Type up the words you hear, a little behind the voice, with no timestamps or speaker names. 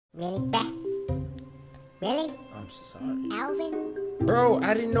Really, bruh? Really? I'm sorry. Alvin? Bro,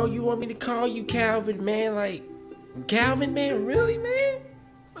 I didn't know you want me to call you Calvin, man. Like, Calvin, man? Really, man?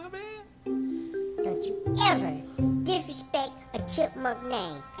 My bad. Don't you ever disrespect a chipmunk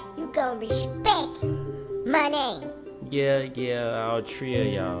name. You gonna respect my name. Yeah, all three of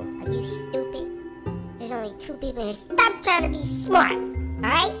y'all. Are you stupid? There's only two people here. Stop trying to be smart,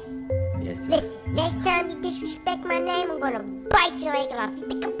 alright? Yes, sir. Listen, next time you disrespect my name, I'm gonna bite your ankle off. You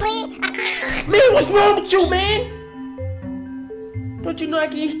think I'm playing? Man, what's wrong with you, man? Don't you know I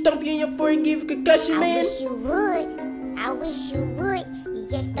can thump you in your forehead and give you a concussion, I man? wish you would. I wish you would. You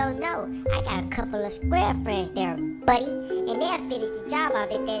just don't know. I got a couple of square friends there, buddy, and they'll finish the job out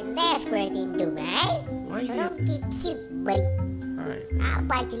that last square didn't do, right? Why So you? don't get cute, buddy. Alright. I'll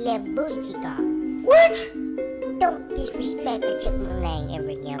bite your left booty cheek off. What? Don't disrespect the chipmunk name ever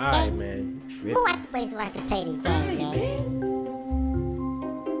again, okay? Alright, man. Go out the way so I can play this game, man.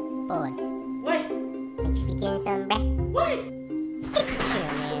 Boys, What? ain't you forgetting something, bruh? What? Get your chill,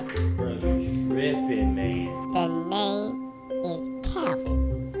 man. Bro, you tripping, man. The name is Calvin,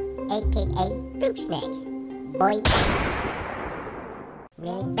 a.k.a. Fruit Snacks. Boy.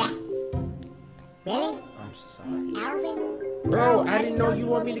 Really, bruh? Really? I'm sorry. Alvin? Bro, I didn't know you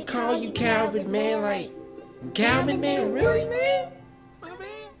want me to call you Calvin, man. Like, Calvin, man? Really, man? My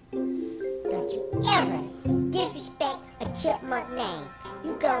bad. Don't you ever disrespect a chipmunk name.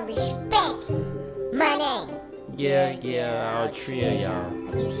 You gonna respect my name. Yeah, all three of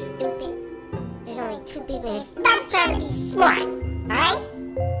y'all. Are you stupid? There's only two people here. Stop trying to be smart, alright?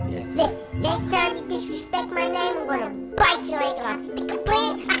 Yes, sir. Listen, next time you disrespect my name, I'm gonna bite your ankle off. You think I'm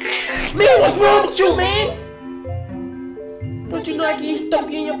playing? Man, what's wrong with you, man? Don't you know I can thump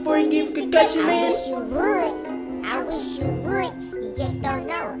you in your forehead and give you a concussion, I man? wish you would. I wish you would. You just don't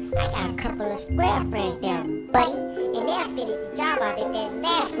know. I got a couple of square friends there, buddy, and they'll finish the job out that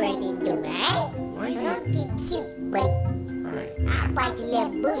last square didn't do, right? Why So you? don't get cute, buddy. Alright. I'll bite your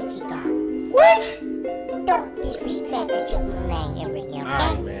left booty cheek off. What? Don't disrespect the chipmunk name ever again,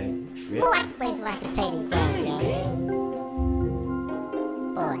 Alright, okay? man. Go out the way so I can play this game, man.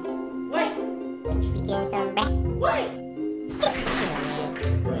 Boys, What? ain't you forgetting something, bruh? What? Get your chill, man.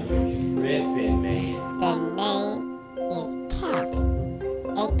 Bro, you tripping, man. The name is Calvin,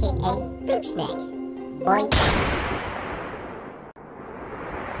 a.k.a. Fruit Snacks. Boy.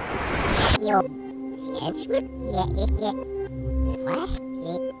 Yo. Sensual? Yeah. What?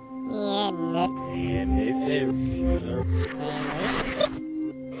 Yeah, no. Man,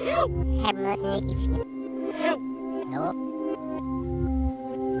 Have mercy. No.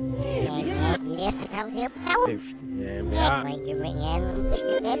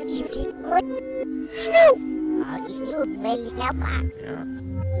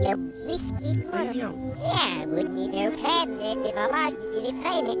 Ja, moet niet ook zijn. Dit was niet te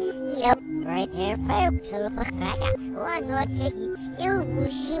definen. Hier, right there, folks. Zullen we kijken. One, what zeg je? Yo,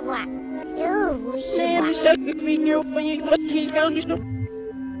 Wushiwa. Yo, Man, Wushiwa. stuck with me here when you look he down just Man,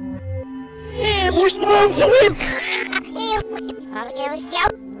 what's wrong with him? Oké, we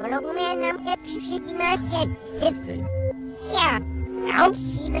scout. Maar ook meer naam heb je zit maar zit. Ja, nou,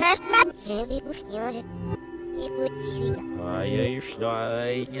 zie je maar smat. Zullen we goed jongen? Ik moet zien. Ay,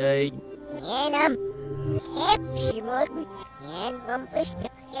 ay. En heb je maar goed. En dan is het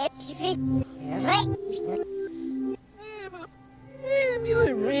heb je fit. Man, you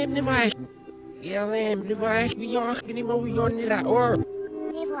little ram device. Yeah, lamb device. We all can even we on that or.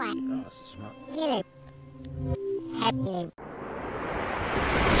 Nee, wat? Oh, it's a smart. Nee. Happy.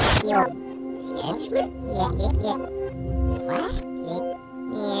 Yo. Sensual? Ja. Wat?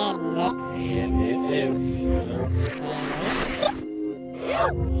 Ja, nee.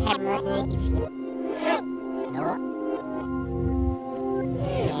 Have mercy. No.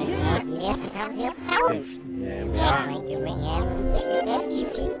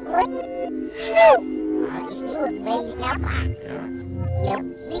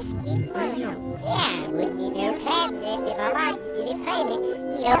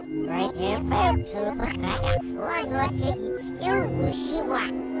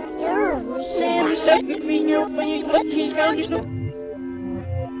 Man, you stuck with me here when you look he down just Man,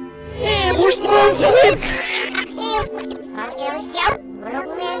 what's wrong with him?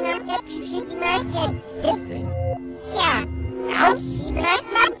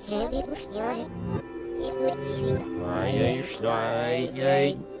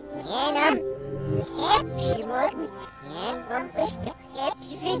 Ay.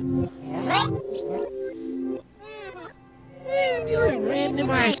 Man, you little ram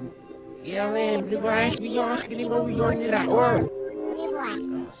device. Yeah, lamb device. We all can even we on that or.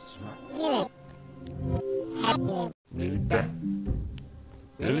 Oh, it's a smart. Happy.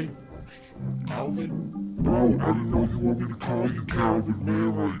 Really? Calvin? Bro, I didn't know you want me to call you Calvin,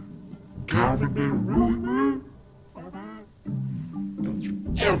 man. Like, Calvin, man, really, man? Don't you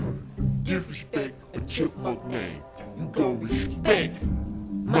ever disrespect a chipmunk name. You gon' respect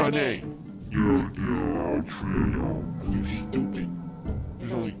my name. Yeah, I'll trade. You stupid.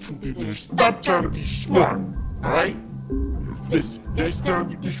 There's only two people here. Stop trying to be smart, alright? Listen, next time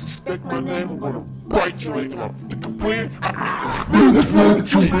you disrespect my name, I'm gonna bite your leg off. Think I'm playing? What's wrong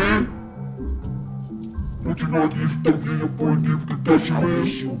with you, man? Don't you know you don't get your boy give concussion, man? I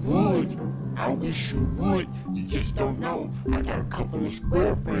wish you would. I wish you would. You just don't know. I got a couple of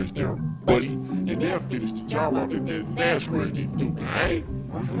square friends there, buddy, and they'll finish the job out in that last word they do, alright?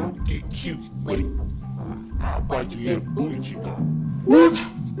 Don't get cute, buddy. I'll bite your little booty cheek off. What?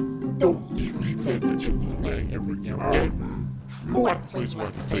 Don't disrespect the chicken man every damn day. Go out the place where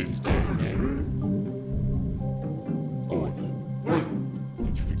I can play this game, man. Oh,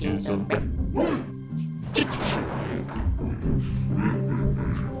 did you forget something, man? Get the shit, man.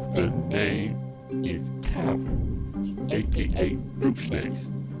 The name is Calvin, aka Rip Snakes.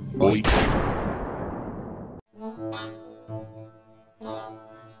 Boy.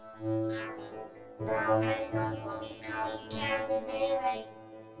 Bro, I didn't know you want me to call you Calvin, man. Like,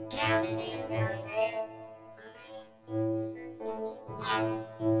 Calvin, man, really, man.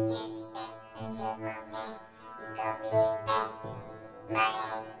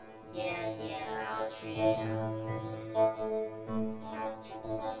 Yeah, I'll treat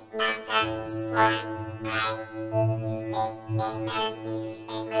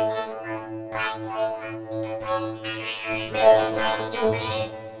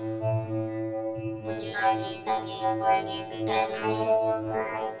would you like me to give you a break if you guys are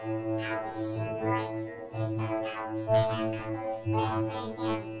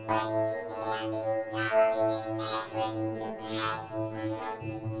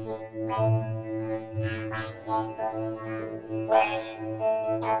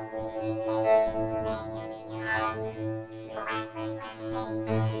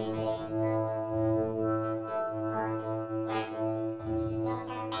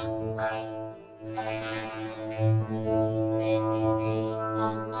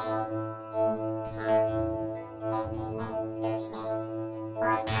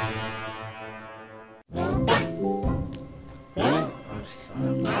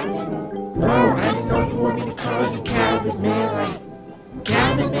Bro, I didn't know you want me to call you Calvin, man. Like,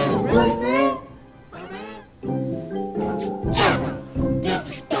 Calvin, man, really, man?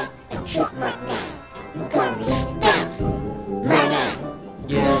 disrespect a chipmunk name. You gon' respect my name.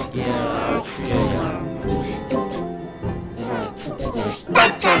 Yeah, I'll treat you. You stupid. There's only two people.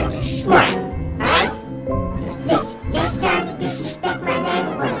 Stop trying to be smart, alright? Listen, next time you disrespect my name,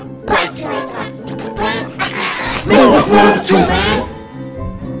 I'm gonna bite your head off. Think you're playing? Man, what's wrong with you, man?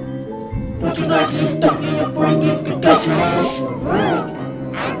 Don't you like you don't get your boy give concussion,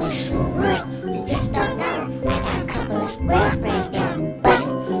 man? I wish you would.